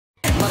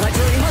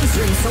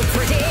monster so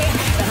pretty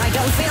that I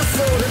don't feel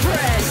so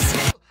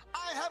depressed.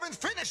 I haven't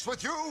finished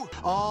with you.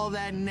 All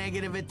that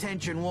negative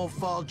attention won't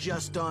fall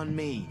just on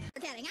me.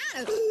 We're getting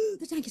out.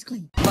 The tank is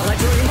clean. But I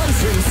dream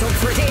monster so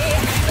pretty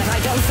that I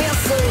don't feel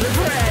so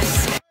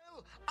depressed.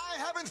 I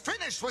haven't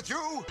finished with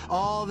you.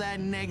 All that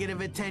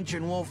negative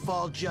attention won't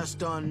fall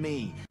just on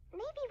me.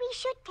 Maybe we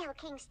should tell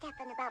King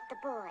Stefan about the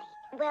boy.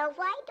 Well,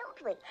 why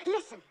don't we?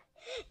 Listen.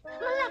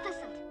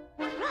 Maleficent!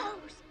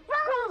 Rose!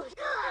 Rose!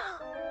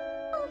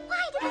 Oh,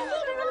 why did I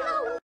leave her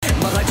alone?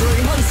 But I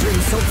dream monster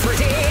so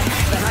pretty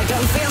that I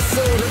don't feel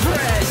so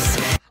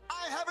depressed.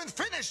 I haven't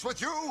finished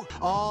with you.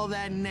 All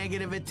that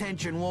negative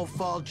attention won't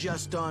fall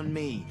just on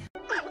me.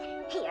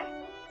 Here.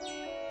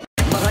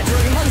 But I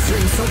dream monster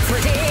so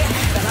pretty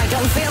that I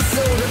don't feel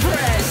so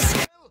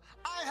depressed.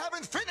 I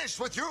haven't finished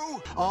with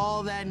you.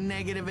 All that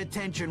negative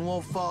attention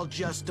won't fall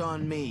just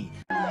on me.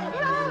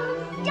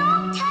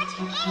 Don't touch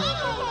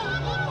anything!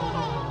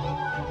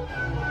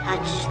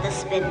 Touch the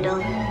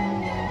spindle.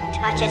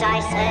 Touch it, I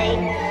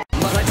say.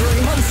 But I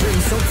dream monster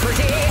so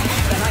pretty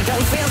that I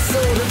don't feel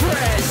so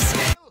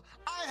depressed.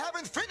 I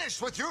haven't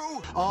finished with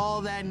you.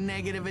 All that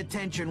negative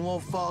attention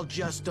won't fall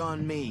just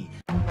on me.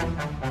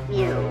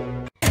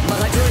 You.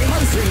 But I dream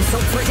monster so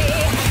pretty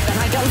that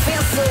I don't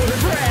feel so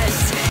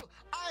depressed.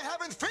 I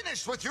haven't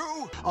finished with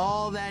you.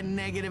 All that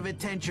negative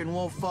attention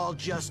won't fall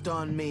just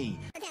on me.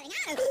 We're getting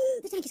out.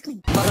 The tank is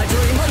clean. But I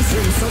dream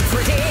monster so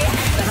pretty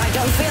that I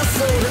don't feel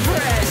so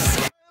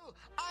depressed.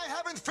 I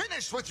haven't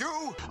finished with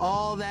you.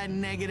 All that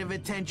negative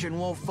attention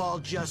won't fall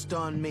just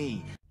on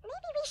me.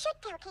 Maybe we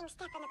should tell King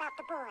Stefan about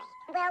the boy.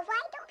 Well,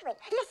 why don't we?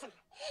 Listen.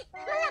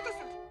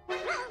 Maleficent!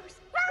 Rose!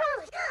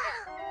 Rose!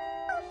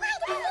 Oh, why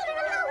did I leave her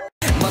alone?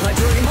 But I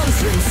dream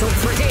monster so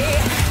pretty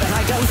that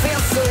I don't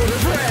feel so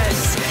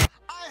depressed.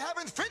 I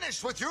haven't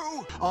finished with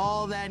you.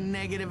 All that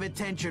negative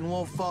attention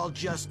won't fall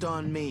just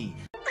on me.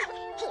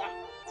 Here.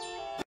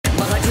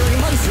 But I dream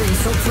monster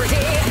so pretty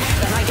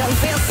that I don't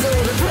feel so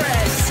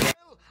depressed.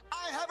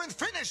 I haven't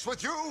finished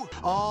with you.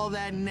 All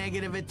that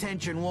negative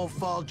attention won't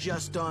fall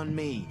just on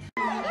me.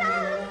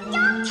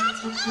 Don't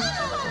touch anything!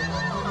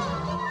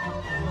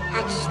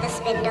 Touch the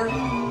spindle.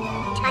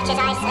 Touch it,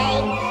 I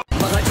say.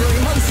 But I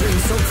dream monster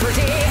so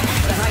pretty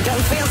that I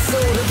don't feel so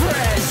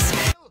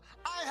depressed.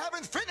 I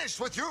haven't finished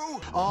with you.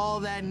 All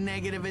that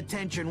negative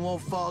attention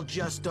won't fall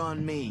just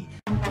on me.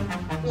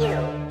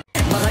 You.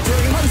 But I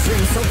dream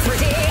monster so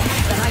pretty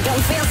that I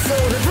don't feel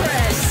so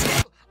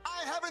depressed.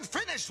 I haven't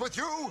finished with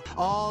you.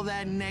 All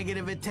that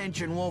negative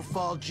attention won't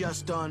fall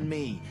just on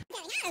me.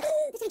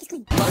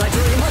 But I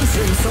dream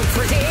monster so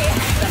pretty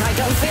that I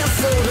don't feel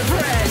so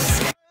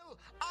depressed.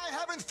 I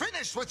haven't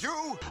finished with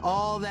you.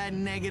 All that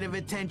negative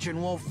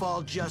attention won't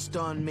fall just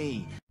on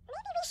me.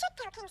 Maybe we should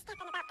tell King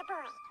Stefan about the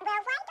boy.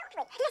 Well, why don't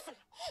we? Listen.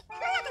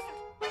 Maleficent!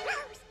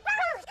 Rose!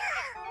 Rose!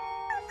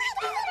 Oh, why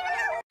did I leave her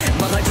alone?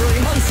 But I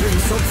dream monster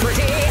so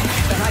pretty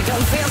that I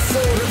don't feel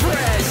so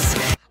depressed.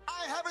 I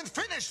haven't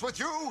finished with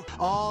you.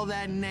 All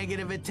that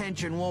negative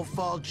attention won't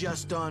fall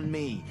just on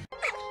me.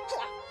 Here.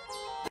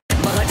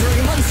 But I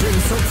dream monster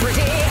so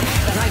pretty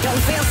that I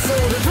don't feel so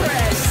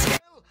depressed.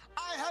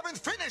 I haven't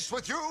finished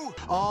with you.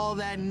 All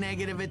that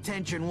negative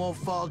attention won't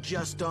fall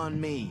just on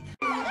me.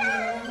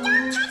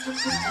 Don't touch me!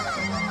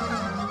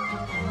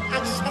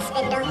 Touch the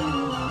spindle.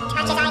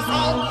 Touch it, I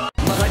say.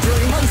 But I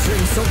dream monster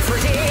so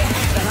pretty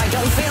that I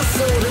don't feel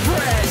so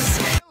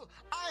depressed.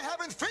 I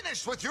haven't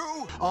finished with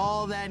you.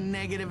 All that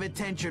negative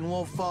attention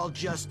won't fall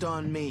just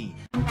on me.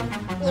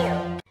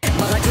 You.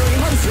 But I dream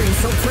monster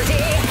so pretty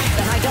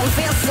that I don't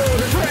feel so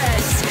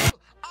depressed.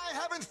 I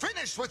haven't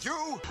finished with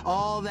you.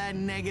 All that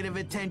negative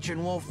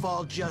attention won't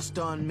fall just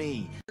on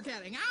me. We're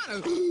getting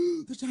out.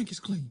 The tank is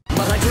clean.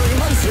 But I dream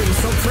monster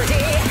so pretty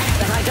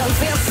that I don't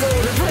feel so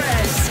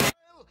depressed.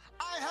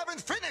 I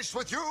haven't finished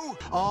with you.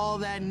 All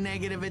that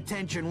negative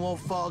attention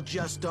won't fall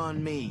just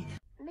on me.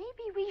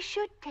 Maybe we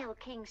should tell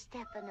King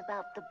Stefan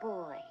about the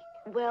boy.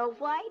 Well,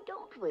 why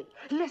don't we?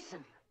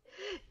 Listen.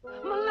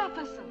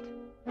 Maleficent.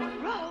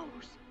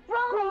 Rose.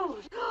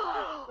 Rose.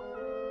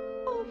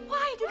 Oh,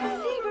 why did I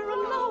leave her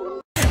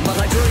alone? But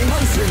I dream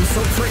monster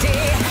so pretty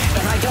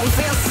that I don't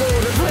feel so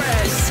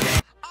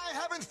depressed. I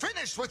haven't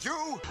finished with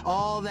you.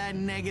 All that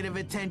negative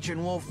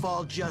attention won't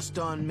fall just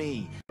on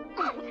me.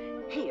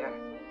 Here.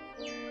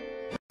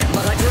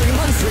 But I dream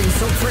monster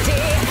so pretty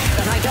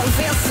that I don't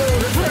feel so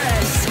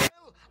depressed.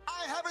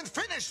 I haven't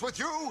finished with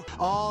you.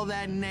 All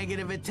that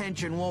negative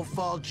attention won't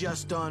fall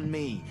just on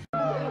me.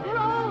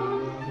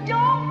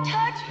 Don't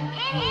touch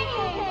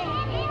anything!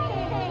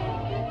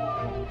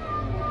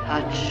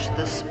 Touch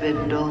the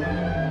spindle.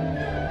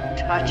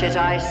 Touch it,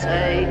 I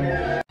say.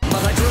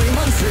 But I dream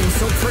monster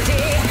so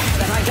pretty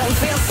that I don't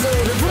feel so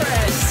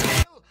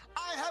depressed.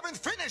 I haven't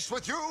finished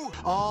with you.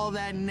 All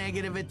that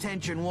negative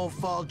attention won't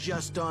fall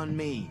just on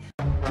me.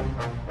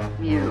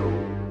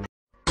 You.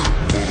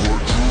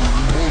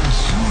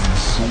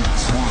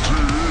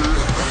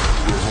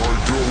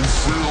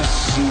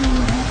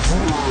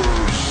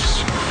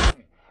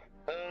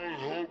 I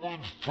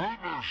haven't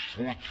finished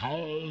with you,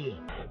 all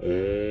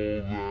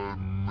that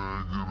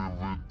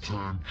negative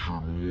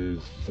attention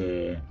will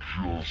fall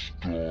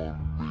just on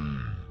me.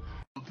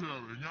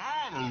 Getting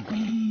out of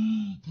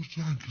the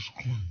tank is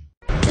clean.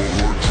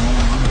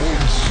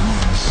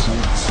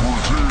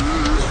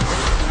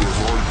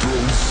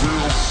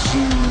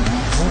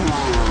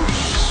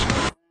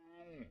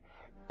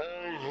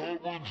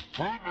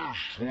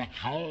 Finished with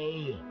you,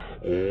 all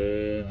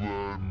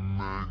that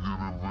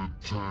negative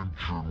attention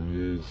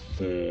will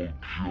fall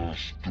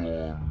just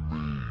on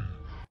me.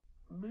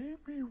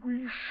 Maybe we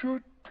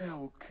should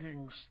tell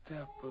King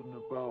Stefan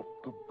about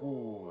the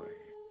boy.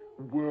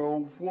 Well,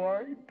 why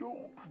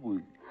don't we?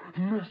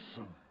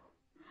 Listen.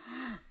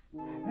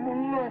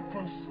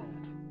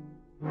 Maleficent.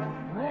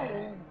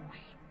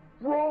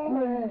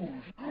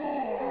 Rose.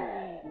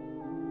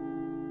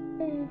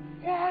 Oh,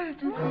 why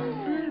did I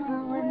leave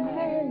her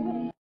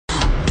alone?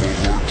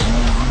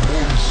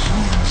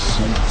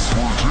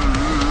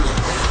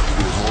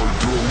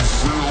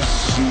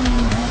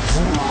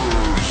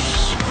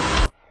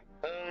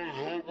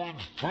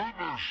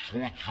 Finished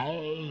with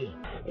you,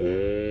 all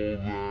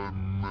that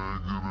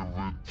negative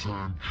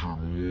attention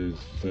will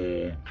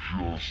fall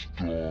just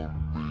on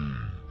me.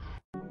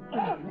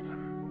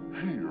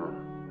 Here.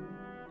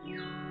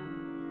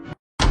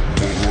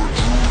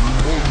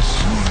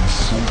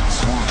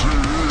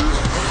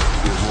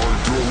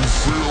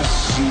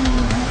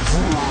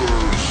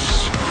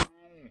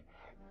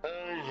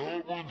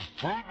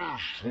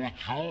 Finished with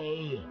you,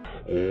 all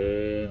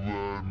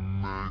that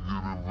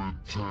negative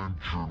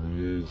attention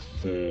will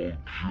fall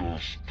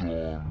just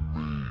on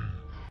me.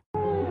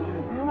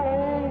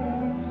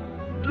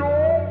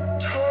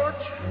 Don't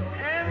touch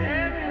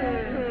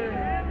anything.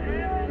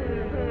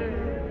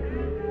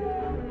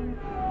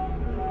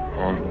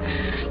 Touch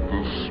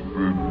the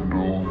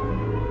spindle.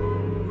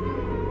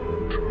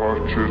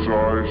 Touch as I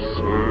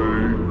say.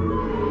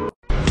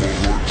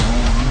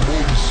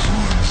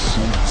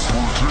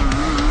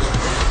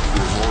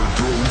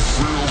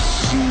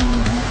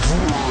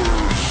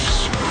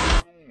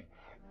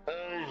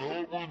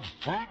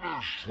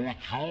 Finished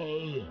with you,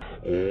 all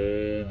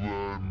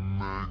that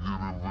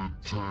negative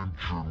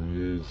attention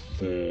will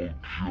fall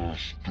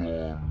just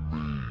on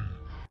me.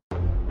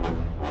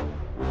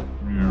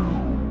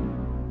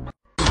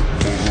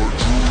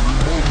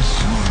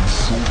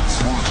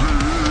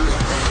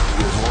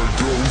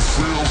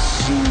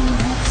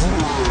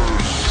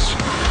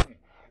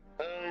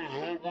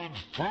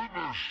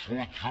 Finished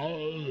with you,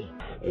 all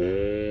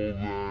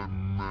that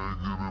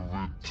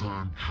negative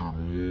attention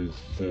will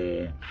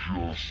fall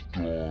just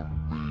on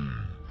me.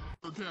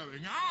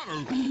 Getting out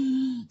of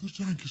the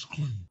tank is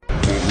clean.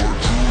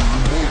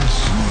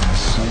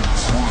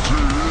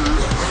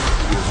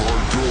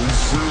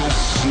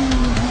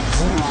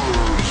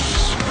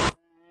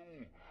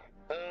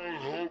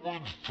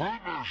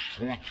 Finished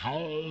with you,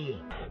 all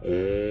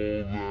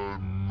that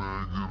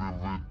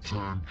negative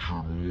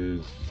attention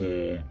will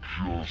fall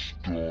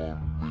just on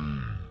me.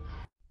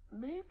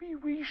 Maybe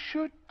we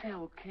should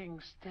tell King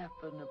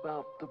Stefan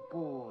about the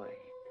boy.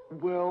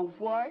 Well,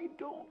 why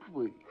don't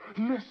we?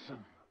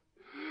 Listen.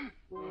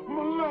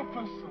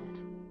 Maleficent.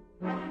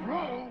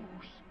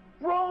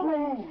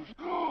 Rose.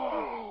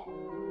 Oh,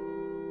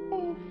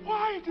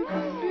 why did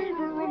I leave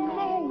her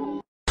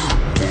alone?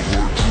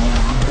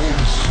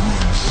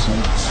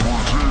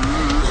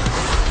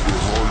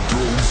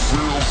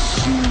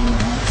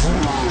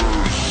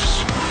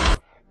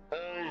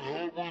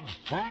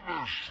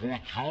 Finished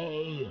with you, all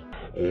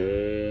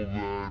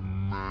that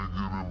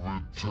negative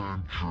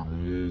attention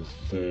will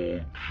fall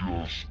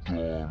just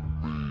on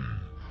me.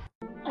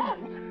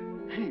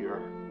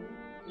 Here.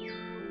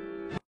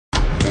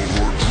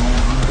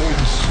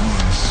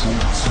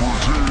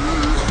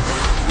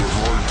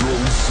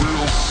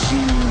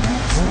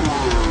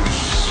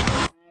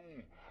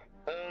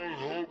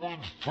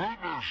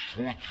 Finished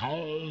with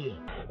you,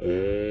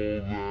 all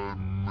that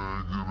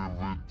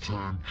negative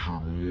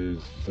attention will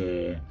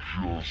fall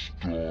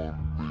just on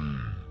me.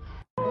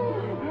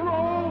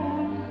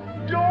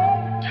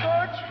 Don't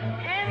touch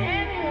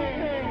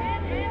anything.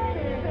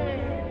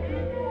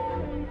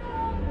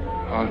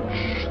 Touch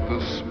the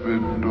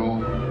spindle.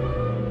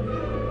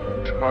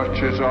 Touch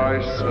as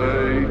I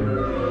say.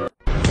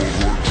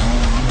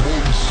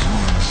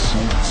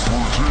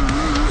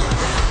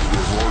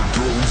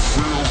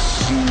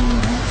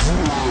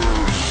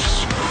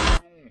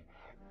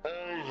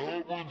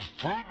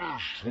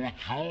 Finished with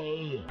you,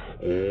 all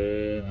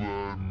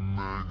that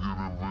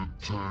negative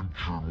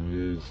attention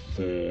will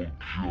fall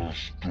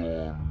just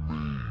on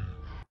me.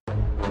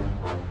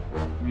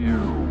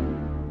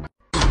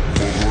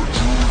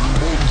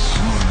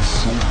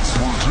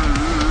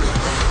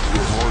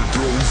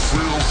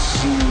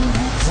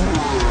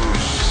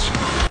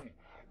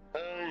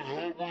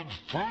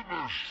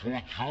 Finished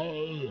with you, all that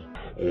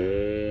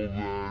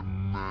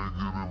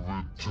negative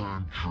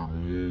attention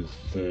will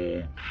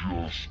fall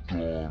just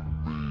on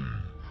me.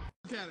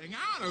 Getting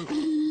out of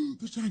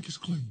the tank is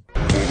clean.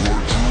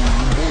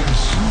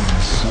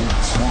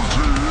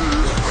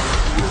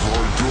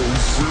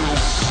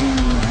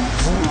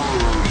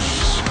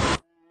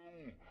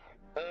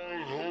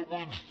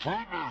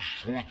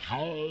 finished with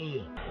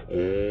you,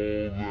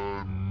 all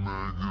that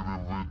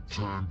negative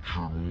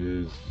attention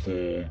will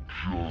fall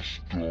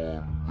just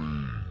on me.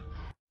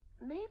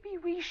 Maybe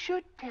we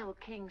should tell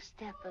King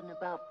Stefan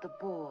about the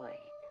boy.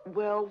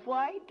 Well,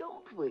 why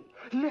don't we?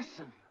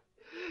 Listen.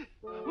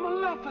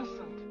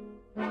 Maleficent!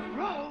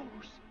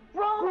 Rose!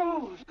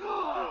 Rose!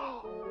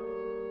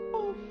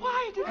 Oh,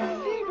 why did I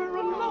leave her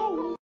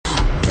alone?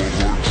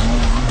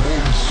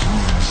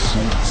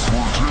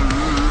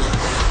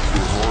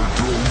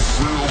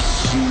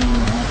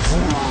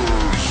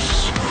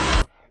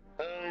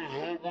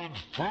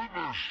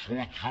 Finished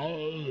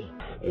with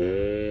you,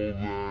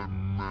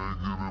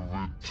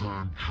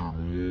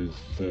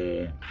 all that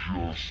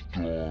negative attention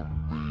will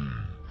fall just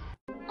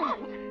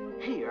on me.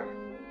 Here.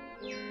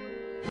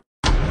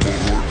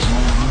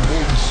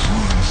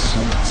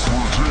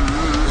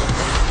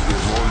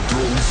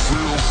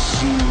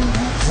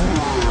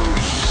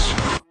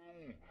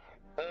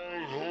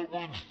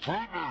 Finished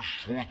with you,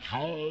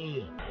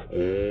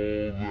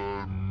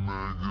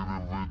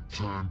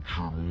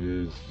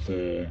 all that negative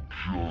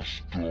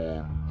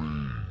attention will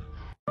fall just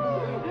on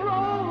me.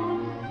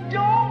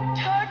 Rose,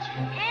 don't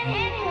touch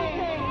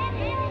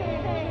anything!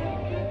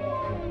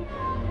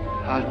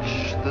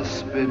 Touch the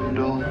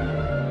spindle.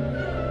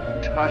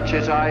 Touch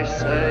it, I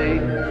say.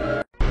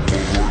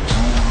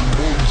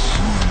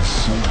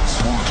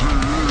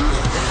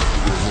 Finished with you,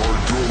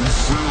 all that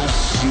negative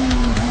attention will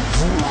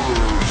fall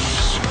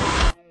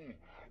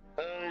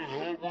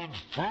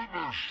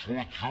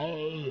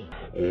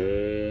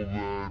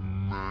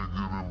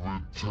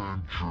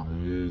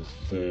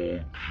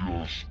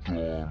just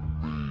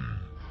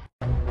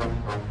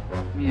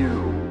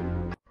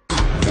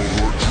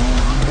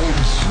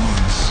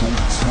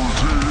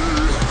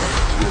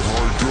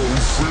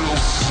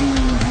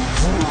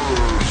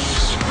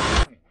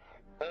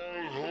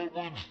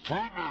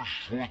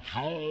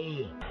on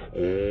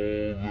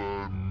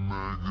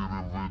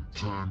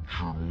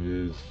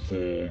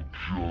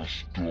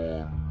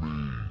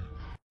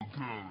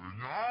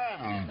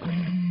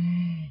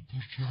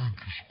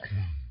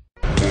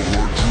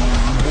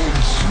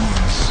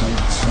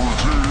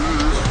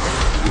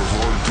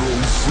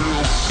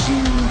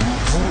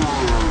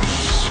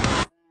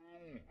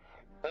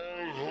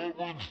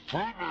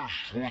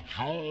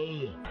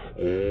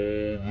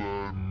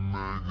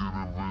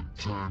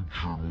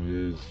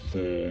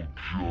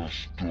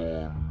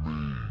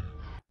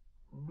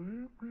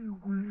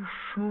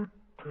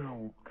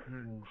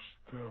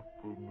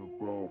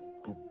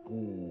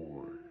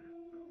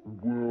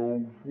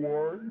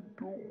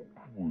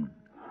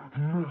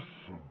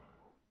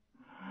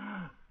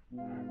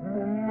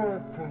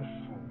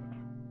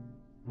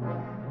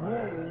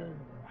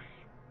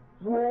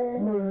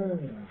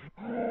Finished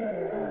with you,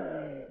 all that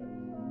negative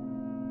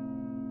attention will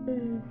fall just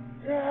on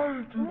me.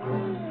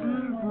 The tank is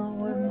clean.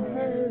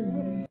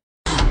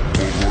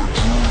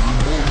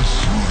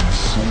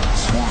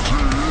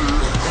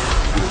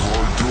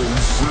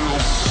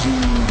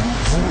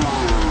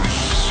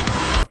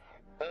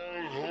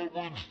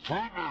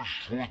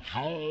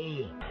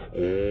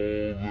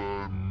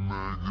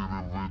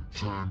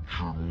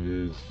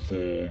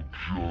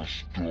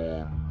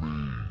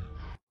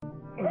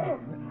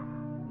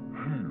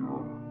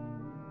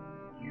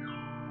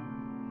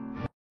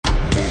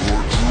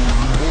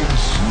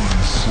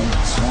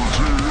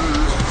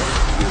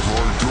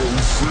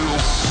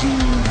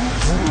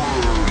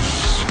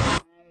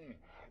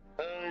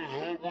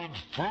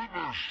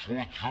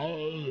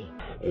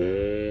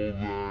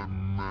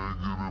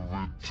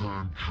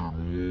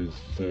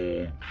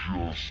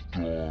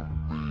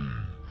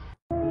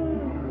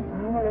 with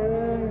you,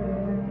 all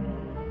that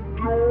negative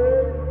attention will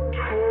fall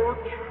just on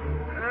me. Maybe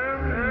we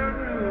should tell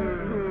King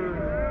Stefan about the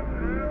boy.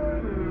 Well,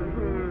 why don't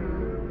we?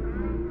 Listen.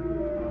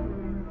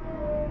 Maleficent. Rose. Rose.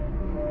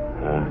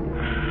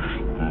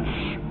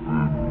 Why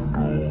did we leave her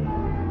alone?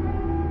 Finished with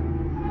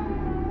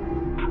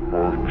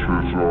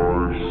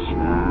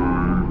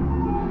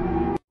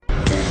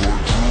you,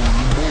 all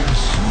that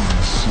negative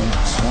attention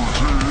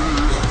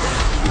will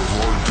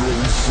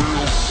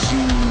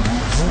fall just on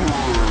me.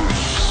 Finished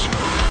with you,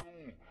 all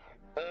that negative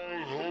attention will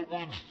fall just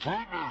on me.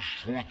 Don't touch anything. Touch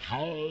the spindle. Touch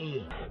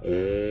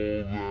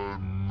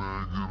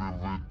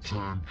it,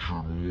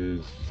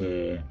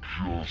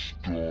 I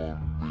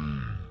say.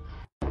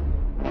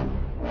 Finished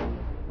with you,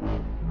 all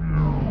that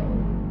negative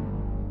attention will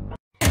fall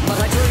just on me. But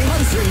I dream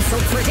on dreams so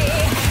pretty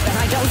that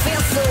I don't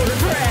feel so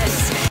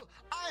depressed.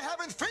 I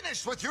haven't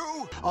finished with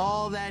you.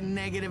 All that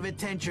negative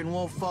attention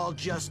won't fall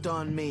just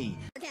on me.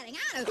 We're getting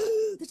out.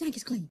 The tank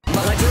is clean. But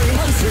I dream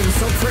on dreams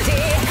so pretty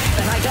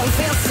that I don't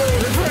feel so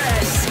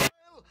depressed.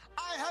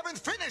 I haven't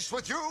finished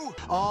with you.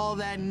 All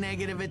that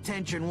negative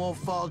attention won't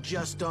fall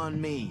just on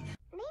me.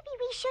 Maybe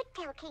we should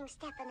tell King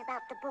Stefan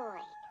about the boy.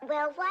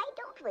 Well, why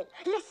don't we?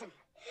 Listen.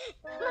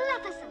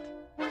 Maleficent.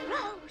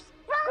 Rose.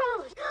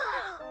 Rose.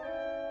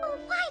 Oh,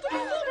 why did I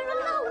leave her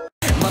alone?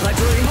 But I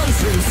dream on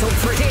dreams so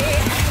pretty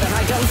that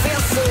I don't feel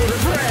so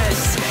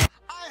depressed.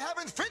 I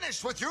haven't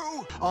finished with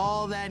you.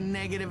 All that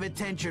negative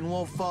attention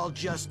won't fall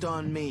just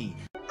on me.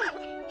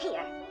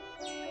 Here.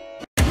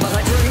 But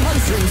I dream on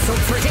monster so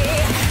pretty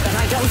that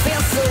I don't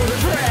feel so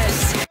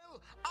depressed.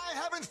 I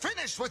haven't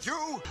finished with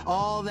you.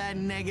 All that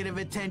negative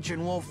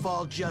attention won't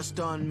fall just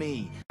on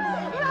me.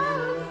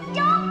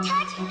 Don't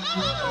touch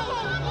anything!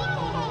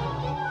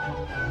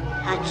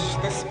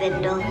 Touch the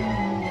spindle.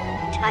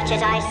 Touch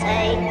it, I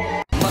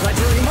say. But I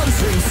dream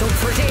monster so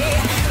pretty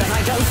that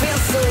I don't feel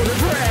so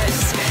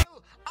depressed.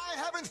 I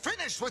haven't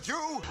finished with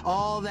you.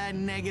 All that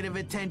negative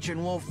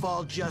attention won't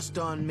fall just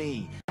on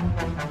me.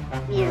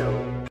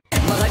 You.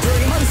 But I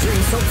dream monster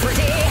so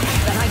pretty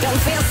that I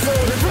don't feel so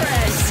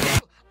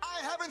depressed.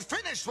 I haven't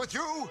finished with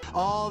you.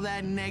 All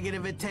that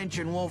negative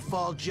attention won't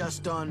fall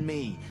just on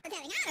me.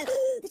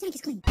 The tank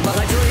is clean. But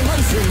I dream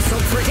monster so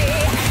pretty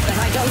that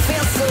I don't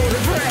feel so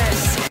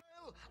depressed.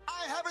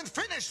 I haven't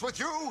finished with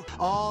you.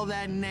 All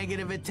that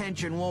negative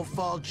attention won't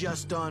fall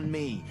just on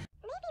me.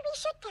 Maybe we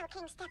should tell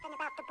King Stefan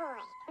about the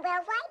boy.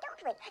 Well, why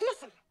don't we?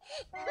 Listen.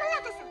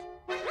 Maleficent.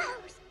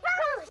 Rose.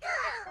 Rose.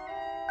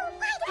 Oh,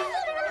 why did I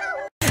leave her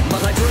alone?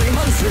 But I dream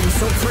monster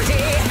so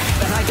pretty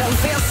that I don't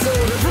feel so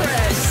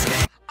depressed.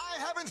 I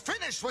haven't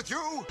finished with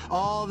you.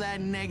 All that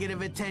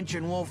negative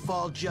attention won't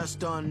fall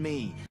just on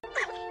me.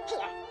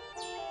 Here.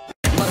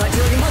 But I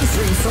dream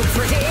monster so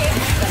pretty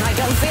that I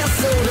don't feel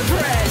so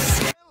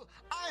depressed.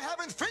 I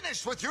haven't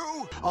finished with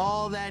you.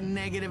 All that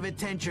negative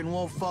attention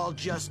won't fall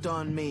just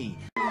on me.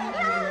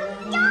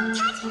 Don't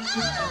touch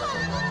anything!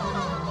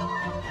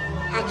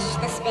 Touch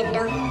the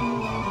spindle.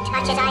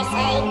 Touch it, I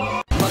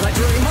say. But I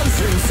dream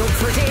monster so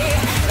pretty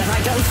that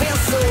I don't feel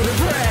so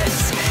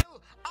depressed.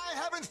 I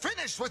haven't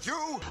finished with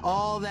you.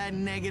 All that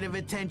negative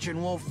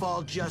attention won't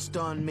fall just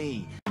on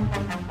me.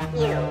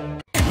 You.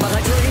 But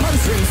I dream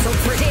monster so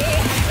pretty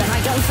that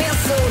I don't feel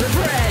so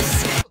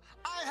depressed.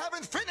 I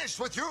haven't finished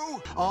with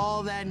you.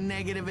 All that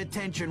negative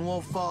attention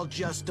won't fall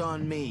just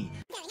on me.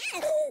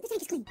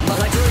 But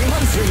I dream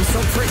monster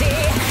so pretty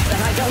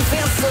that I don't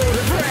feel so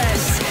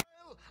depressed.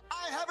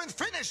 I haven't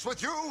finished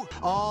with you.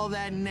 All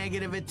that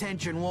negative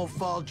attention won't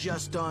fall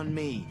just on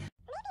me.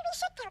 Maybe we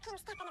should tell King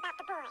Stefan about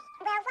the boy.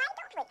 Well, why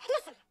don't we?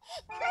 Listen.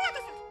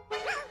 Maleficent.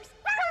 Rose.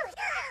 Rose.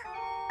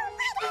 Oh,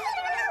 why did I leave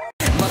her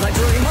alone? But I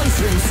dream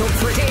monster so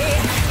pretty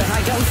that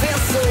I don't feel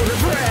so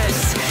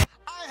depressed.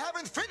 I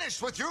haven't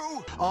finished with you.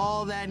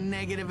 All that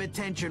negative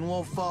attention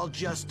won't fall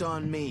just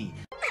on me.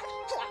 Here.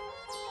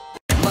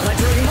 But I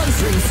dream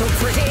monster so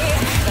pretty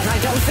that I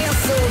don't feel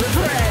so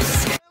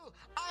depressed.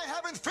 I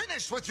haven't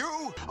finished with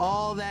you.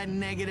 All that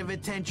negative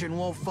attention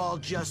won't fall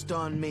just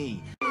on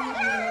me.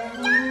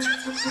 Don't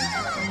touch me!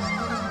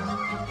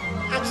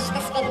 Touch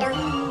the spindle.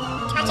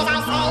 Touch it, I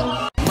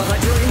say. But I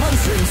dream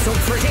monster so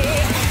pretty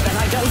that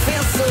I don't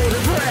feel so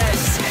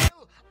depressed.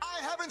 I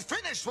haven't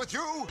finished with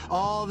you.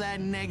 All that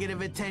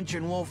negative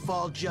attention won't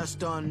fall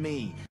just on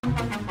me.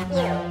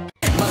 You.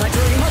 But I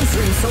dream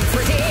monster so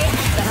pretty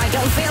that I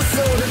don't feel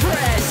so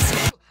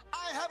depressed. I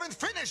haven't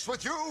finished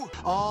with you.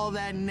 All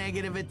that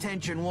negative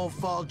attention won't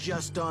fall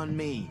just on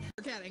me.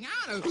 Getting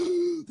out of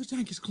the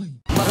tank is clean.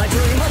 But I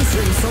dream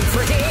monster so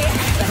pretty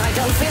that I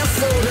don't feel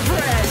so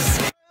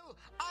depressed.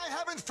 I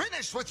haven't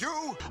finished with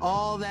you.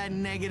 All that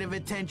negative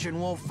attention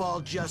won't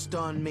fall just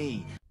on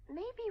me.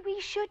 Maybe we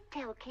should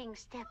tell King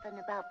Stefan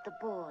about the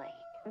boy.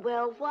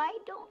 Well, why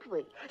don't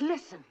we?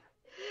 Listen.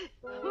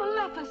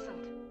 Maleficent.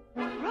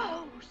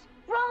 Rose.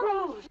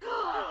 Rose.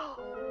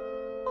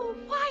 Oh,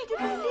 why did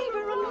I leave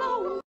her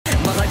alone?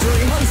 But I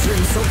dream monster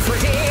so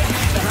pretty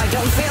that I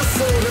don't feel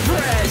so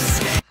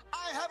depressed.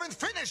 I haven't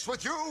finished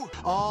with you.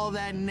 All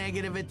that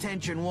negative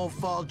attention won't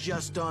fall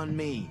just on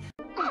me.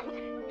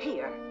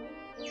 Here.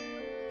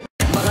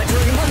 But I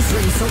dream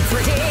monster so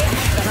pretty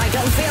that I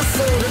don't feel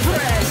so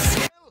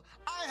depressed.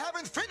 I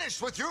haven't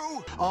finished with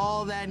you.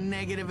 All that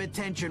negative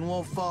attention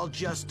won't fall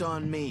just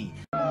on me.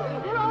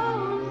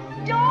 Rose,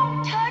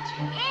 don't touch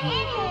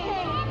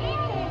anything.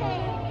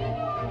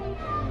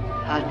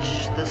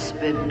 Touch the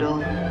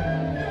spindle.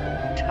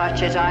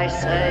 Touch it, I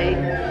say.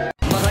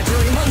 But I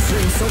dream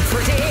monster so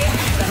pretty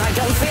that I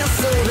don't feel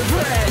so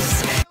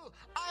depressed.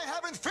 I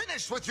haven't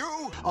finished with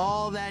you.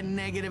 All that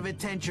negative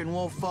attention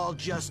won't fall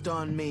just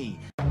on me.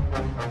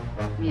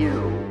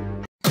 You.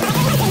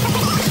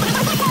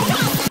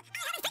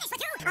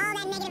 All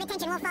that negative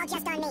attention won't fall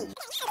just on me.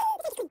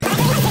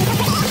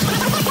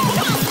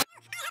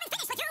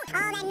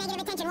 All that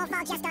negative attention won't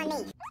fall just on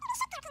me.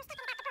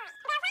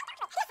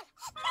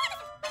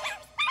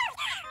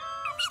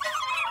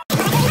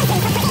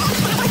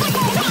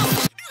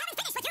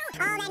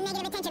 All that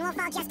negative attention won't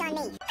fall just on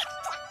me.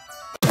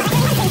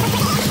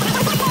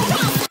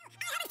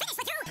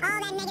 All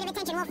that negative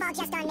attention won't fall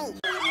just on me.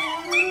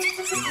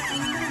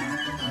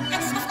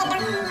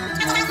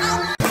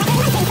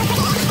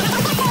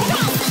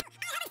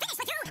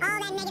 All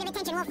that negative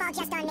attention won't fall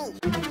just on me.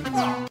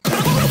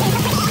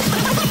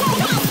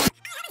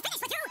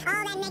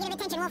 All that negative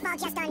attention won't fall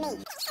just on me.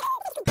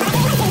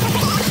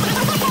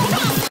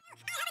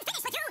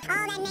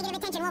 All that negative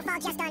attention won't fall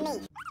just on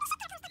me.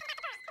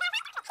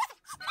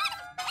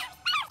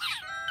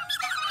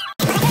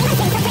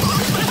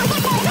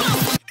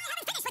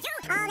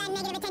 All that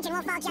negative attention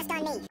won't fall just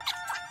on me.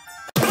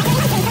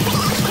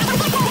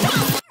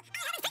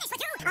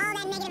 All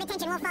that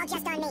fall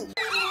just on me.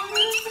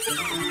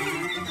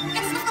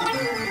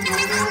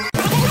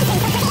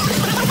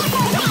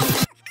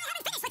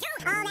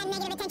 All that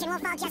negative attention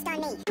won't fall just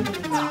on me.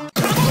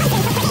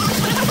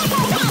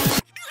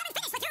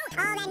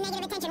 All that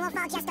negative attention won't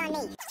fall just on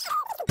me.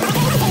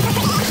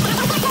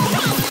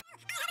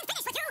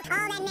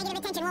 All that negative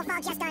attention won't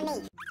fall just on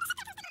me.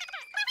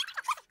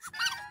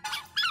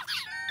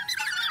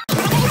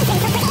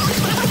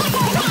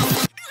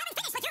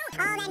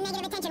 All that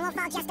negative attention won't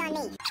fall just on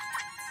me.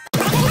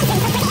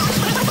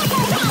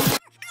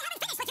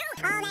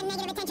 All that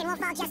negative attention won't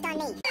fall just on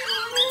me.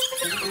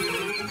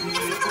 All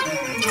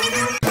that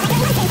negative attention won't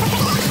fall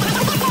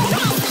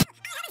just on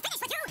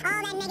me.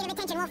 All that negative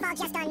attention won't fall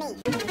just on me.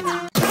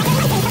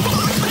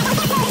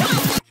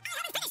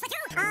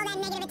 All that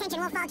negative attention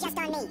won't fall just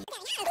on me. Maybe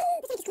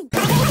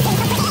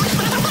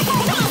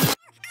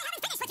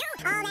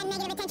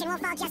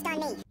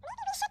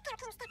we should tell King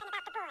Stefan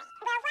about the boy.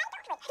 Well, why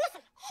don't we?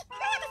 Listen.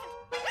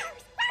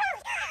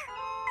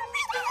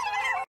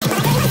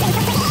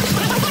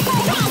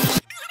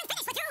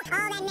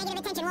 All that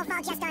negative attention won't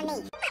fall just on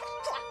me.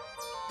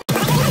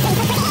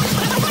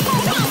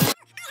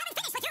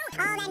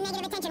 All that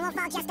negative attention won't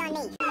fall just on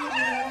me.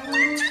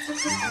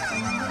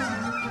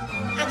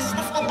 Touch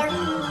the spindle.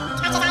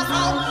 Touch it, I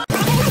say.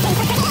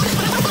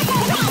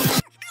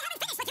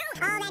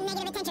 All that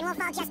negative attention won't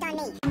fall just on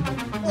me.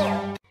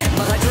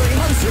 But I dream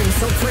on dreams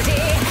so pretty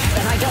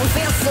that I don't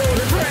feel so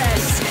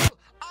depressed.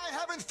 I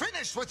haven't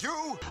finished with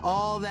you.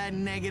 All that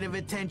negative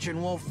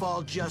attention won't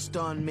fall just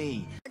on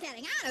me. We're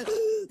getting out of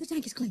the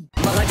tank is clean.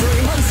 But I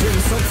dream on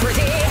dreams so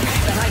pretty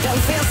that I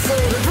don't feel so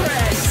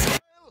depressed.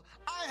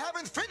 I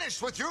haven't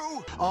finished with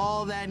you.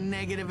 All that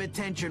negative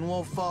attention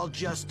won't fall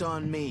just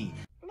on me.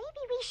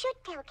 Maybe we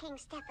should tell King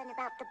Stefan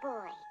about the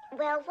boy.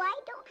 Well, why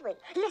don't we?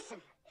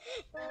 Listen.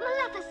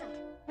 Maleficent.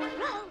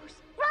 Rose.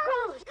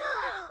 Rose.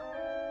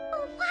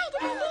 Oh, why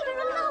did I leave her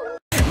alone?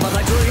 But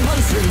I dream on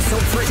dreams so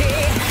pretty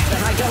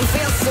that I don't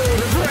feel so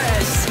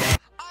depressed.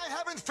 I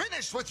haven't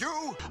finished with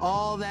you.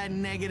 All that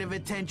negative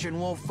attention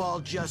won't fall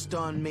just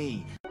on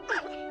me.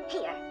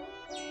 Here.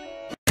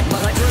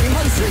 But I dream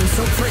on dreams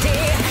so pretty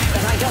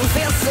that I don't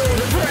feel so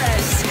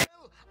depressed.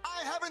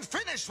 I haven't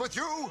finished with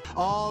you.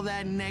 All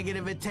that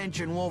negative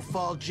attention won't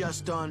fall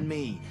just on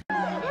me.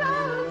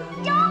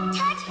 Don't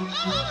touch me!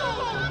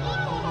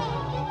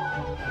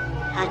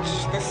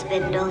 Touch the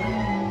spindle.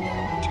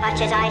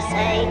 Touch it, I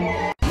say.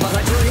 But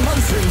I dream on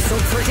dreams so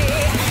pretty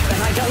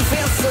that I don't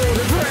feel so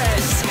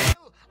depressed.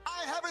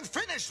 I haven't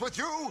finished with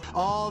you.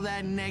 All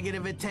that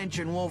negative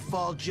attention won't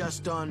fall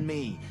just on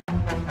me.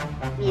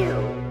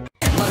 You.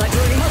 But I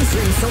dream on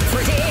dreams so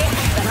pretty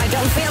that I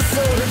don't feel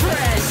so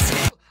depressed.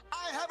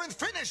 I haven't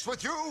finished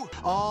with you.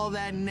 All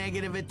that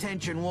negative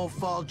attention won't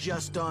fall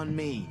just on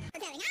me.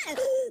 We're getting out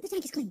of the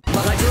tank is clean.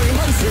 But I dream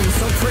on dreams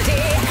so pretty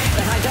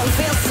that I don't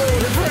feel so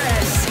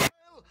depressed.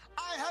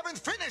 I haven't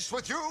finished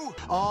with you.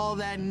 All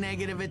that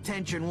negative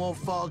attention won't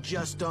fall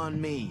just on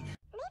me.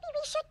 Maybe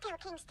we should tell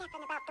King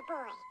Stefan about the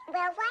boy.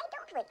 Well, why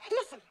don't we?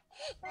 Listen.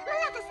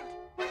 Maleficent.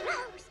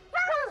 Rose.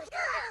 Rose. Oh,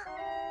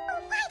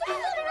 why did I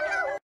leave her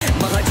alone?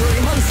 But I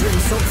dream on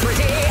dreams so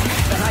pretty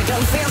that I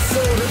don't feel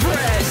so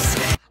depressed.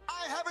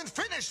 I haven't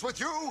finished with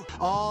you.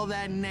 All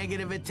that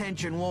negative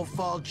attention won't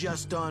fall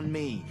just on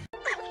me.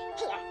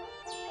 Here.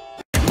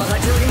 But I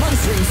dream on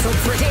dreams so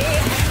pretty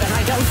that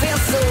I don't feel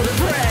so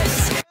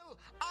depressed.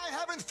 I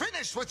haven't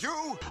finished with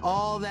you.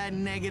 All that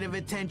negative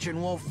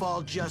attention won't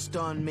fall just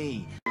on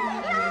me.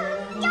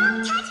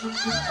 Don't touch me!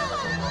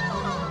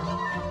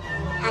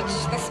 Touch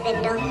the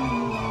spindle.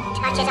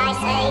 Touch it, I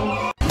say.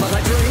 But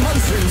I dream on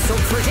dreams so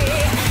pretty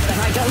that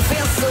I don't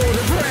feel so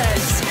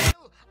depressed.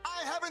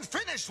 I haven't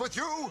finished with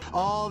you.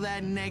 All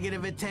that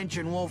negative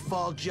attention won't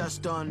fall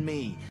just on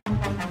me.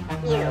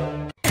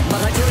 You. But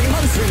I dream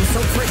on dreams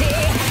so pretty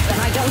that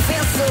I don't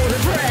feel so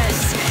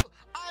depressed.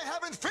 I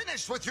haven't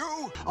finished with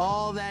you.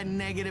 All that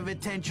negative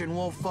attention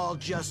won't fall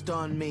just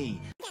on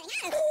me.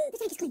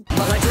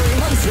 But I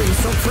dream on dreams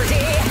so pretty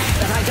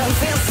that I don't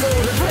feel so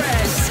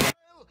depressed.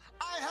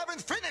 I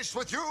haven't finished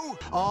with you.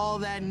 All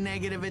that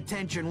negative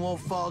attention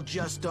won't fall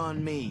just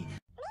on me. Maybe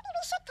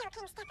we should tell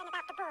King Stefan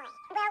about the boy.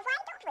 Well, why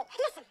don't we?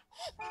 Listen.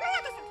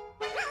 Maleficent.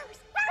 Rose.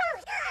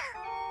 Rose. Oh,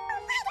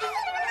 why did I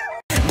leave her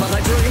alone? But I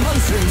dream on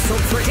dreams so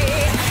pretty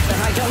that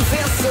I don't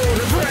feel so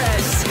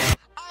depressed.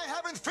 I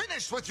haven't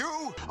finished with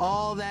you.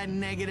 All that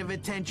negative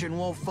attention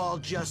won't fall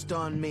just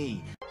on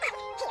me. Here.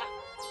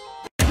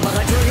 But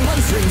I dream on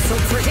dreams so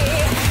pretty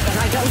that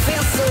I don't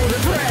feel so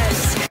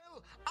depressed.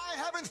 I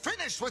haven't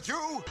finished with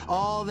you.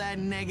 All that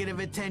negative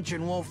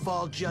attention won't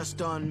fall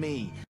just on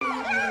me.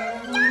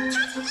 Don't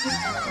touch me!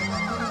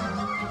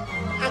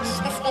 Touch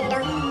the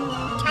spindle.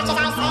 Touch it, I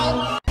say.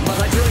 But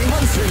I dream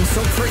on dreams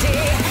so pretty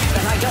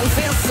that I don't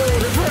feel so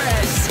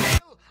depressed.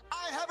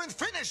 I haven't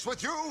finished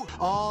with you.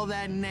 All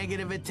that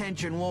negative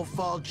attention won't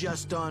fall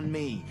just on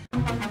me.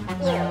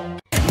 You.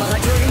 But I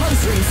dream on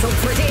dreams so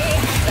pretty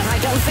that I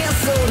don't feel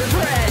so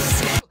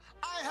depressed.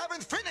 I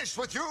haven't finished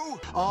with you.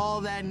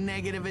 All that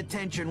negative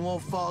attention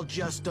won't fall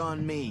just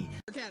on me.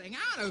 We're getting getting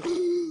out of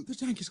the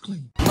tank is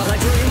clean. But I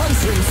dream I'm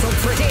soon so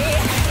pretty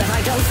that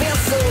I don't feel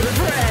so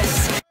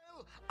depressed.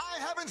 I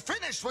haven't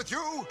finished with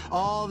you.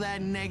 All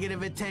that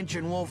negative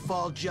attention won't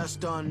fall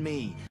just on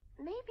me.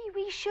 Maybe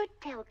we should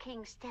tell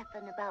King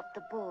Stefan about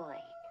the boy.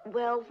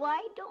 Well, why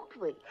don't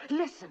we?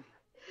 Listen.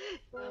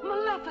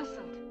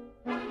 Maleficent.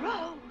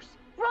 Rose.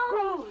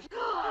 Rose.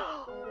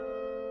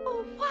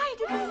 Oh, why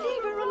did we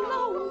leave her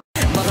alone?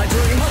 But I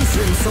dream I'm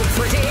soon so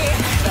pretty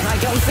that I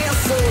don't feel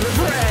so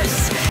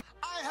depressed.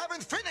 I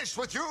haven't finished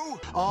with you.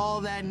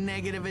 All that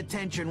negative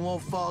attention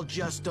won't fall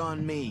just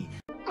on me.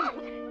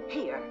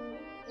 Here.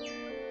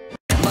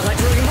 But I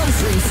dream I'm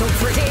soon so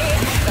pretty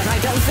that I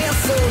don't feel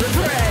so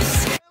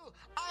depressed.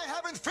 I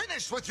haven't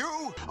finished with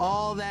you.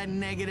 All that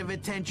negative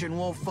attention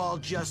won't fall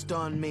just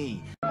on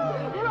me.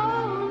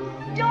 Rose,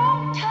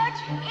 don't touch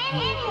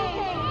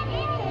anything.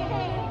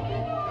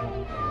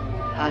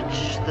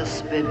 Touch the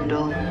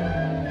spindle.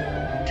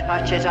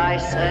 Touch it, I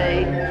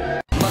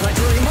say. But I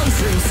dream I'm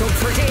soon so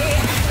pretty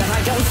that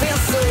I don't feel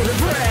so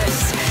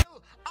depressed.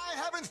 I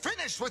haven't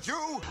finished with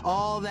you.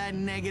 All that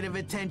negative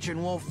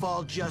attention won't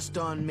fall just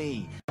on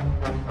me.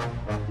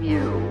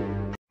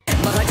 You.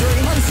 But I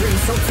dream I'm soon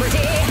so pretty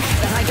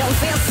that I don't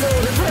feel so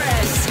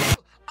depressed.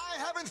 I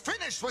haven't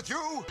finished with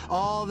you.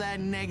 All that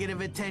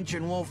negative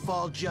attention won't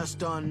fall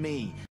just on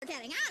me. We're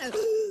getting out of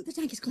the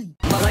tank is clean.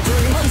 But I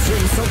dream I'm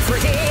soon so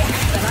pretty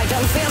that I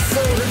don't feel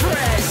so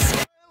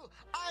depressed.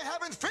 I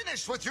haven't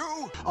finished with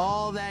you.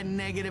 All that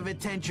negative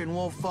attention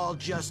won't fall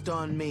just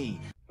on me.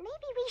 Maybe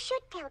we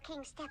should tell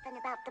King Stefan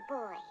about the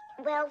boy.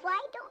 Well, why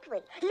don't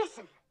we?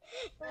 Listen.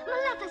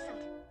 Maleficent.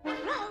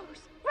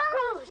 Rose.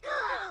 Rose.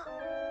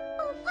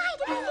 Oh, why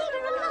did we leave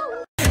her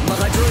alone? But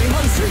I dream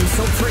I'm soon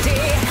so pretty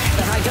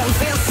that I don't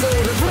feel so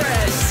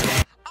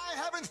depressed. I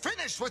haven't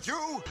finished with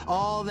you.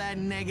 All that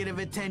negative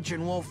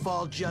attention won't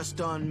fall just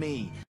on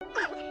me.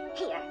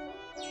 Here.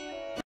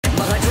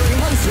 But I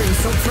dream I'm soon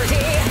so pretty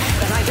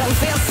that I don't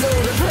feel so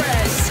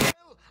depressed.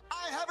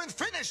 I haven't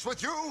finished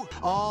with you.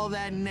 All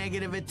that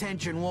negative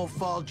attention won't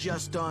fall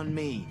just on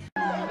me.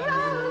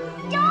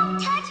 Rose, don't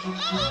touch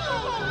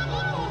anything.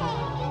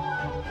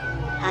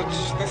 Touch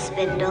the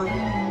spindle.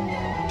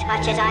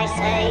 Touch it, I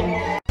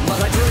say.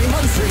 But I dream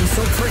I'm soon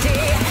so pretty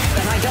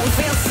that I don't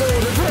feel so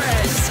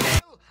depressed.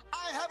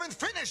 I haven't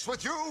finished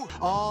with you.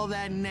 All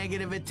that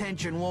negative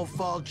attention won't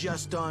fall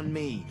just on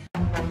me.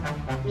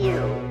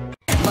 You.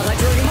 But I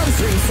dream I'm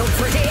soon so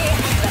pretty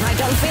that I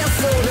don't feel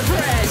so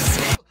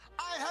depressed.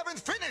 I haven't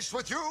finished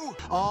with you.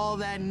 All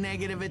that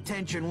negative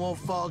attention won't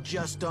fall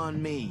just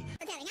on me.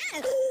 We're getting out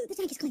of the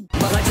tank is clean.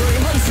 But I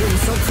dream I'm soon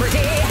so pretty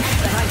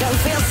that I don't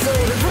feel so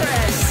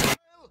depressed.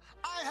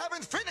 I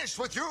haven't finished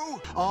with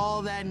you.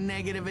 All that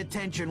negative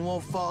attention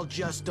won't fall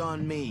just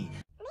on me.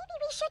 Maybe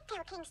we should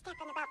tell King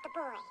Stefan about the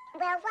boy.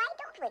 Well, why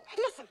don't we?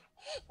 Listen.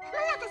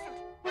 Maleficent.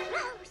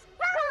 Rose.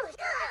 Rose.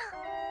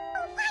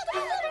 Oh, why did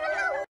we leave her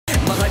alone?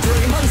 But I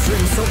dream I'm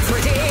soon so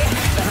pretty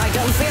that I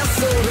don't feel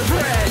so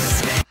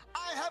depressed.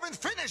 I haven't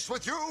finished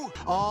with you.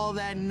 All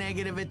that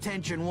negative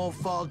attention won't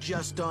fall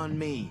just on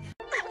me.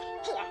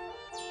 Here.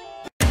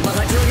 But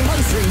I dream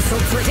I'm soon so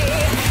pretty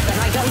that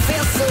I don't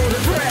feel so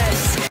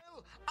depressed.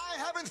 I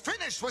haven't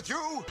finished with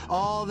you.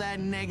 All that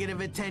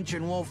negative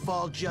attention won't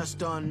fall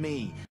just on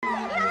me.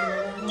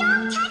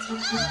 Don't touch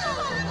anything.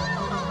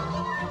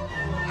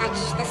 Touch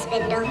the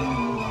spindle.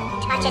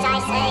 Touch it, I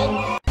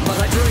say. But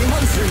I dream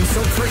I'm soon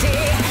so pretty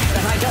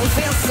that I don't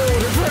feel so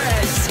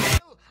depressed.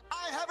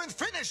 I haven't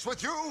finished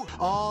with you.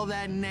 All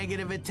that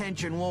negative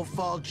attention won't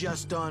fall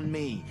just on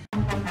me.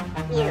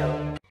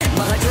 You.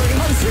 But I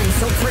dream I'm soon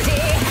so pretty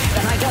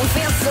that I don't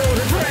feel so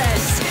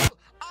depressed.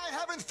 I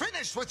haven't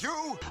finished with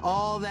you.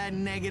 All that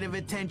negative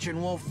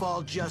attention won't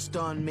fall just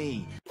on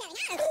me.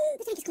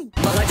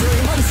 But I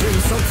dream I'm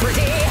soon so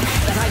pretty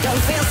that I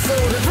don't feel so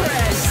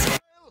depressed.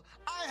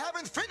 I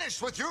haven't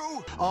finished with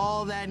you.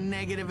 All that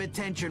negative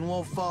attention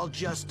won't fall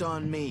just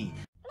on me.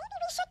 Maybe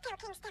we should tell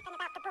King Stefan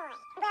about the boy.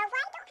 Well,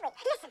 why don't we?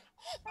 Listen.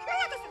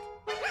 Maleficent.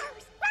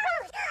 Rose.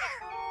 Rose.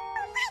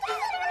 Oh, why did we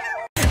leave her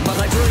alone? But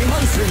I dream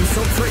I'm soon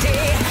so pretty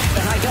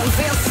that I don't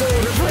feel so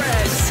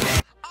depressed.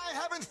 I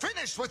haven't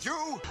finished with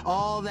you.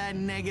 All that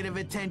negative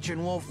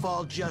attention won't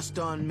fall just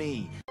on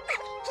me.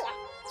 Here.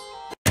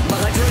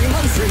 But I dream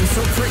I'm soon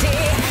so pretty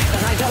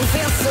that I don't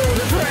feel so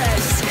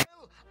depressed.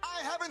 I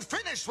haven't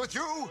finished with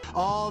you.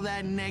 All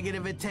that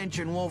negative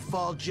attention won't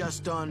fall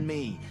just on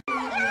me.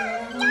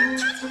 Don't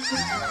touch me.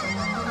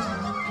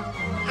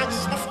 Touch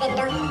the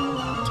spindle.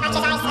 Touch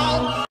it, I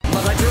say.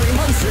 But I dream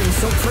I'm soon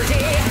so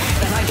pretty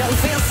that I don't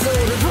feel so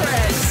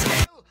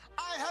depressed.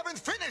 I haven't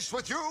finished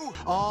with you.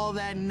 All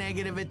that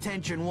negative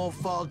attention won't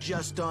fall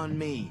just on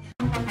me.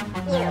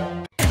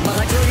 You. But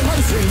I dream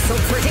I'm soon so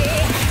pretty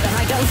that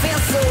I don't feel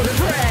so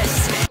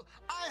depressed.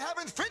 I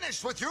haven't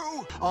finished with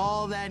you.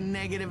 All that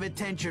negative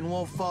attention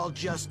won't fall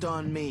just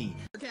on me.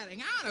 We're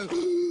getting out of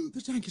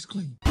the tank is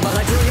clean. But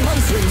I dream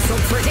I'm soon so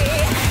pretty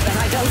that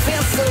I don't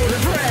feel so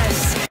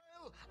depressed.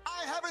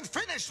 I haven't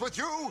finished with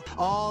you.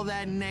 All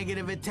that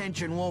negative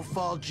attention won't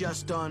fall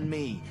just on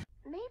me.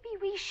 Maybe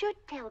we should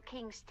tell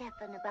King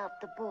Stefan about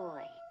the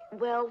boy.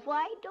 Well,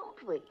 why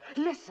don't we?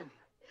 Listen.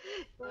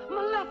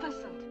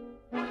 Maleficent.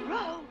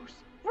 Rose.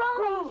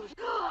 Rose.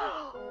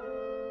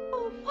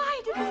 Oh,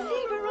 why did I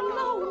leave her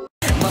alone?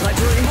 But I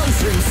dream of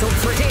dreams so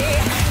pretty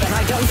that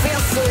I don't feel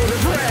so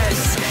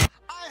depressed.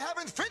 I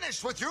haven't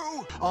finished with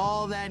you.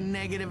 All that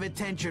negative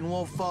attention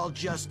won't fall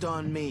just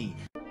on me.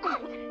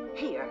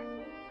 Here.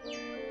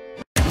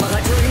 But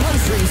I dream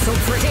of dreams so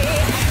pretty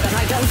that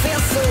I don't feel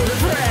so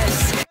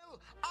depressed.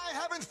 I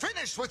haven't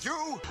finished with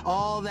you.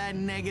 All that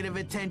negative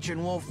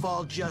attention won't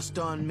fall just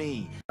on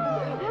me.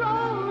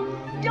 Rose,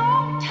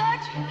 don't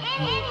touch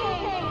anything.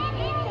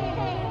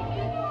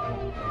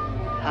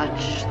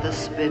 Touch the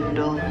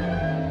spindle.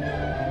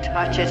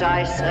 Touch it,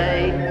 I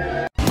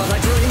say. But I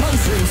dream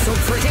of dreams so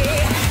pretty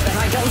that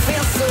I don't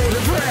feel so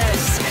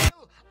depressed.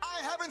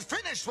 I haven't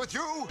finished with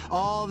you.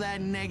 All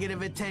that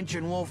negative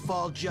attention won't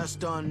fall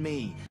just on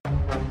me.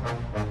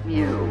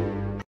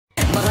 You.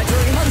 But I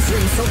dream of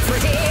dreams so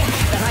pretty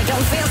that I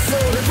don't feel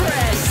so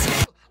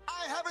depressed.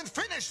 I haven't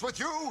finished with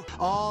you.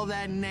 All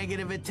that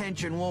negative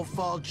attention won't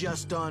fall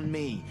just on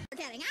me. We're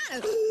getting out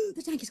of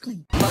the tank is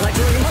clean. But I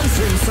dream of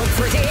dreams so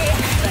pretty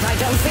that I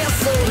don't feel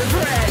so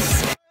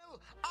depressed.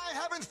 I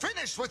haven't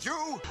finished with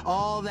you.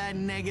 All that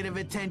negative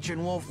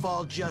attention won't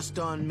fall just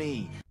on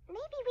me. Maybe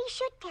we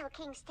should tell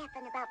King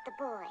Stefan about the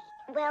boy.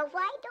 Well,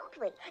 why don't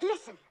we?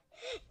 Listen.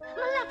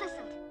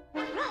 Maleficent.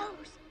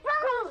 Rose.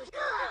 Rose.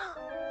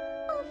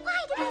 Oh, why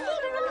did I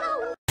leave her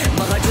alone?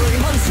 But I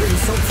dream of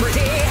dreams so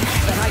pretty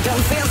that I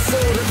don't feel so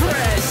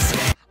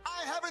depressed.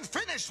 I haven't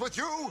finished with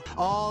you.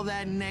 All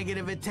that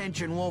negative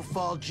attention won't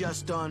fall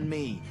just on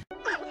me.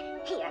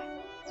 Here.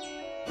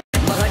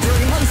 But I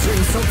dream of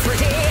dreams so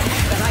pretty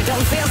that I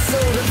don't feel so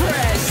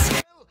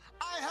depressed.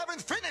 I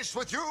haven't finished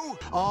with you.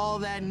 All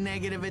that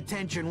negative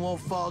attention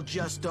won't fall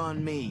just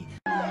on me.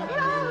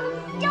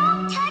 Rose,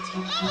 don't touch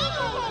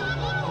anything.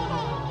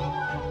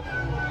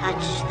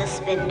 Touch the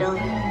spindle.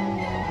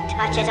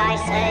 Touch it, I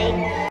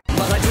say.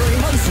 But I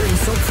dream of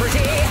dreams so pretty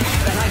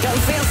that I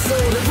don't feel so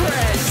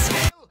depressed.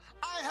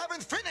 I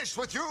haven't finished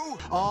with you.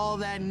 All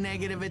that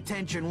negative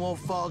attention won't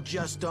fall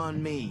just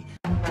on me.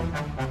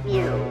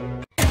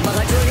 You. But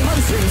I dream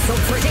of dreams so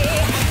pretty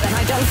that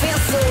I don't feel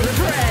so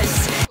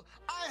depressed.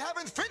 I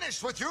haven't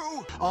finished with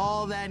you.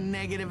 All that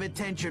negative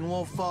attention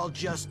won't fall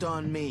just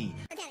on me.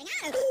 We're getting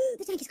out of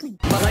the tank is clean.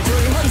 But I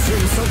dream of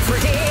dreams so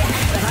pretty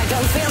that I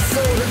don't feel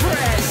so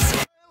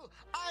depressed.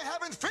 I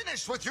haven't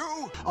finished with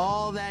you.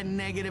 All that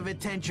negative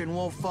attention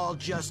won't fall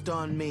just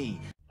on me.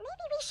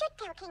 Maybe we should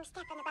tell King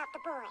Stefan about the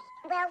boy.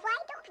 Well, why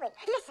don't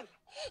we? Listen.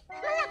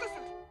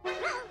 Maleficent.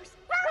 Rose.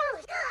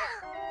 Rose.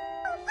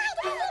 Oh, why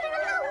did I leave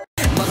her alone?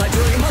 But I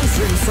dream of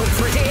dreams so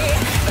pretty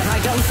that I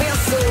don't feel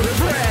so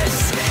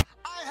depressed.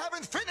 I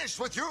haven't finished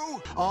with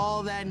you.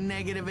 All that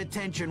negative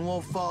attention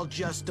won't fall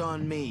just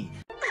on me.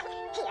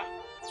 Here.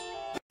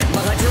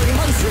 But I dream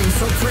of dreams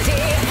so pretty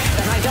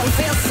that I don't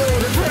feel so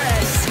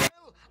depressed.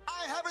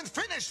 I haven't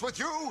finished with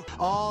you.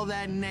 All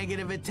that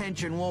negative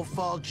attention won't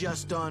fall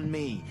just on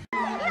me.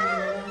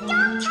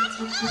 Don't touch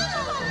anything.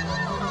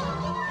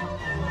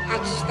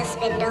 Touch the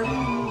spindle.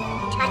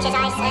 Touch it,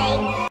 I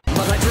say.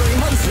 But I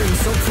dream of dreams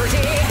so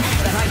pretty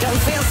that I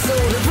don't feel so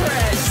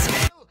depressed.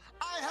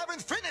 I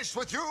haven't finished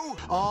with you.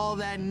 All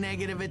that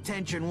negative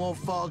attention won't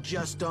fall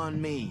just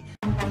on me.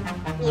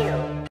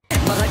 You.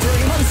 But I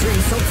dream of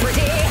dreams so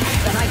pretty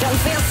that I don't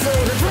feel so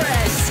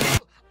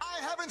depressed. I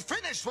haven't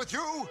finished with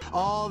you.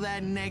 All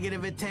that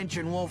negative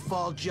attention won't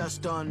fall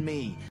just on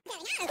me.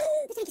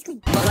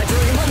 But I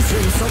dream of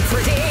dreams so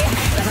pretty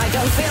that I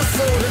don't feel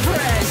so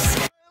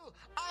depressed.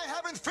 I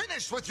haven't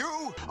finished with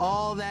you.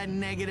 All that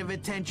negative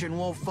attention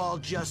won't fall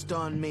just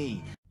on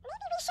me.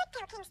 Maybe we should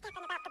tell King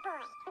Stefan about the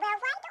boy. Well,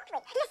 why don't we?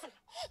 Listen.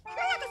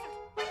 Maleficent.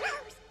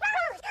 Rose.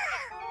 Rose.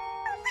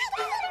 Oh, why did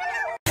I leave her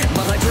alone?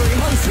 But I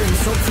dream of dreams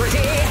so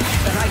pretty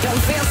that I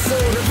don't feel so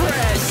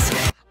depressed.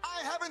 I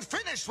haven't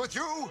finished with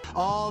you.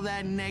 All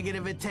that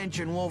negative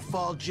attention won't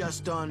fall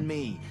just on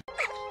me.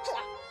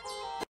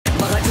 Here.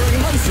 But I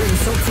dream of dreams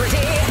so pretty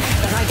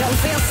that I don't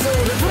feel so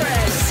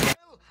depressed.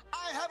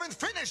 I haven't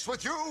finished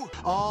with you.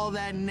 All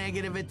that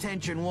negative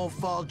attention won't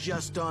fall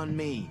just on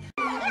me.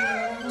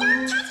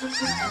 Don't touch me.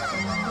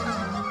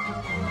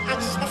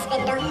 Touch the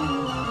spindle.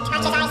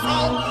 Touch it, I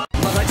say.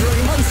 But I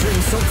dream of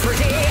dreams so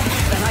pretty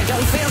that I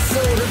don't feel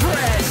so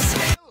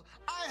depressed.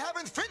 I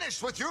haven't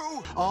finished with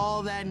you.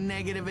 All that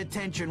negative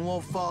attention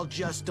won't fall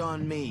just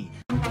on me.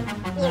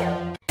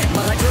 You.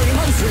 But I dream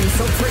of dreams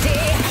so pretty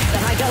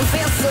that I don't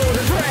feel so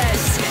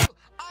depressed.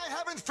 I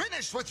haven't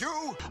finished with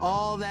you.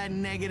 All that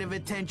negative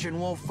attention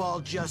won't fall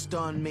just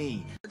on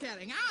me. We're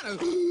getting out of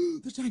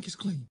the tank is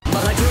clean.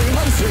 But I dream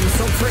of dreams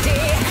so pretty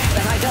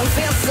that I don't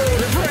feel so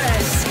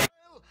depressed.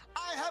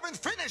 I haven't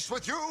finished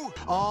with you.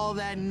 All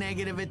that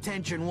negative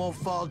attention won't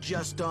fall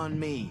just on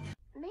me.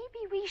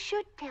 Maybe we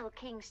should tell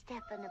King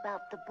Stefan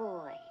about the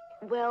boy.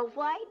 Well,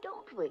 why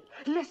don't we?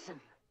 Listen.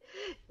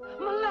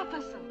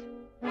 Maleficent.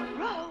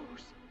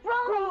 Rose.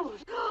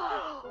 Rose.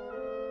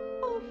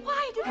 Oh,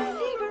 why did I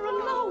leave her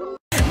alone?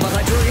 But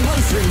I dream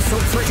of dreams so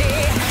pretty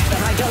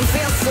that I don't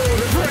feel so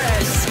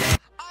depressed.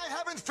 I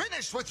haven't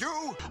finished finished with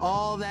you.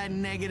 All that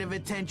negative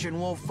attention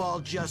won't fall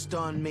just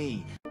on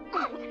me.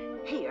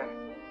 Here.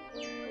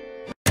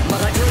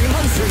 But I dream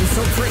on dreams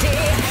so pretty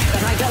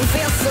that I don't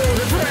feel so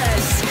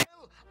depressed.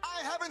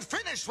 I haven't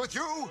finished with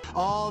you.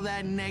 All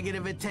that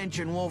negative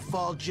attention won't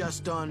fall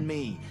just on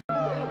me.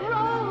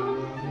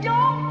 Rose,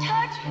 don't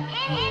touch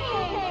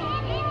anything.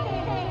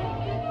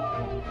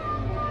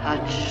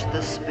 Touch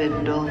the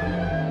spindle.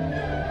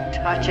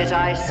 Touch it,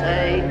 I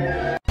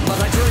say.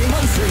 But I dream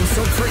on dreams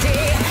so pretty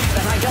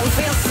that I don't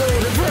feel so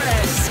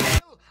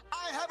depressed.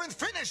 I haven't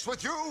finished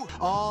with you.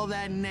 All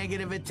that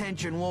negative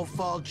attention won't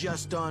fall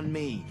just on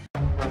me.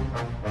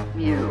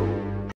 You